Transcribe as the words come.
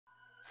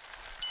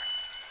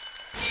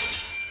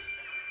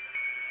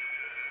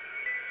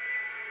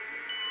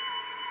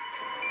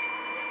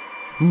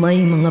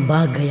May mga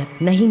bagay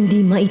na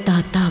hindi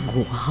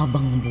maitatago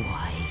habang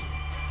buhay.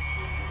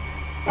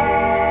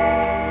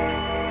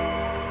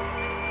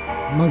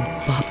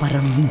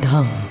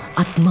 Magpaparamdam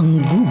at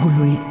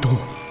manggugulo ito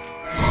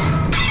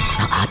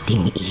sa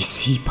ating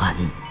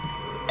isipan.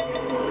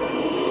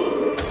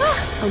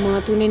 Ang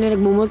mga tunay na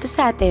nagmumulto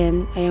sa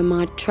atin ay ang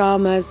mga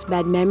traumas,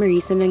 bad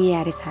memories na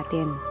nangyayari sa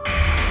atin.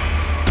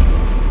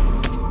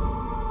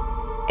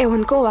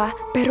 Ewan ko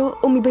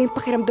pero umiba yung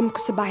pakiramdam ko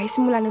sa bahay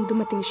simula nang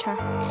dumating siya.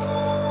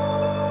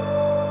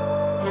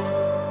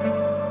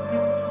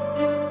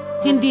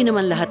 Hindi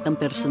naman lahat ng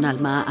personal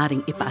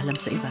maaaring ipaalam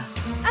sa iba.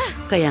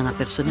 Kaya nga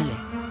personal eh.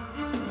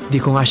 Di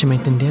ko nga siya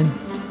maintindihan.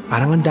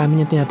 Parang ang dami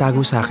niyang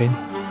tinatago sa akin.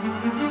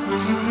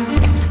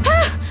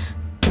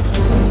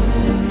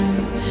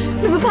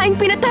 May babaeng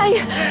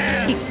pinatay!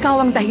 Ikaw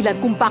ang dahilan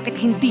kung bakit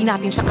hindi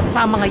natin siya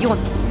kasama ngayon.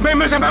 May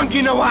masamang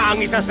ginawa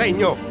ang isa sa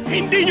inyo.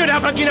 Hindi nyo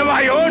dapat ginawa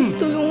yun!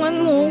 Tulungan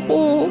mo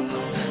ko.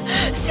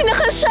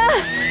 Sinakal siya!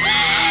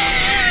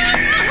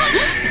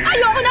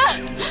 Ayoko na!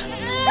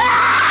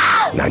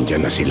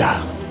 Nandyan na sila.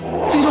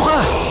 Sino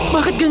ka?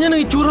 Bakit ganyan ang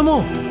itsura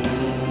mo?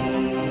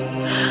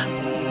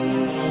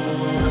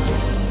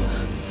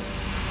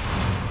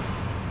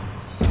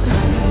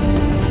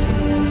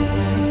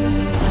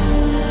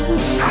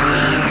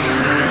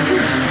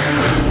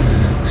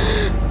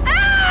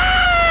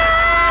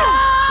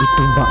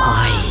 Ito ba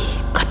ay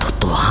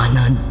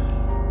katotohanan?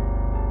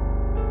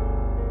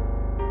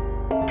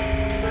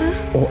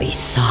 O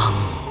isang...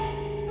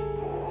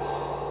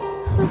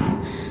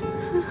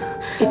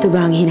 Ito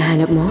ba ang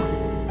hinahanap mo?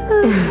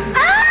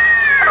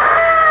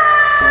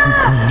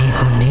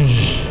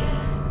 Guni-guni.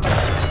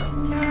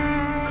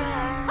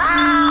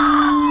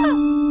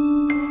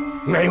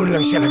 Ngayon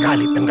lang siya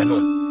nagalit ng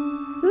ganun.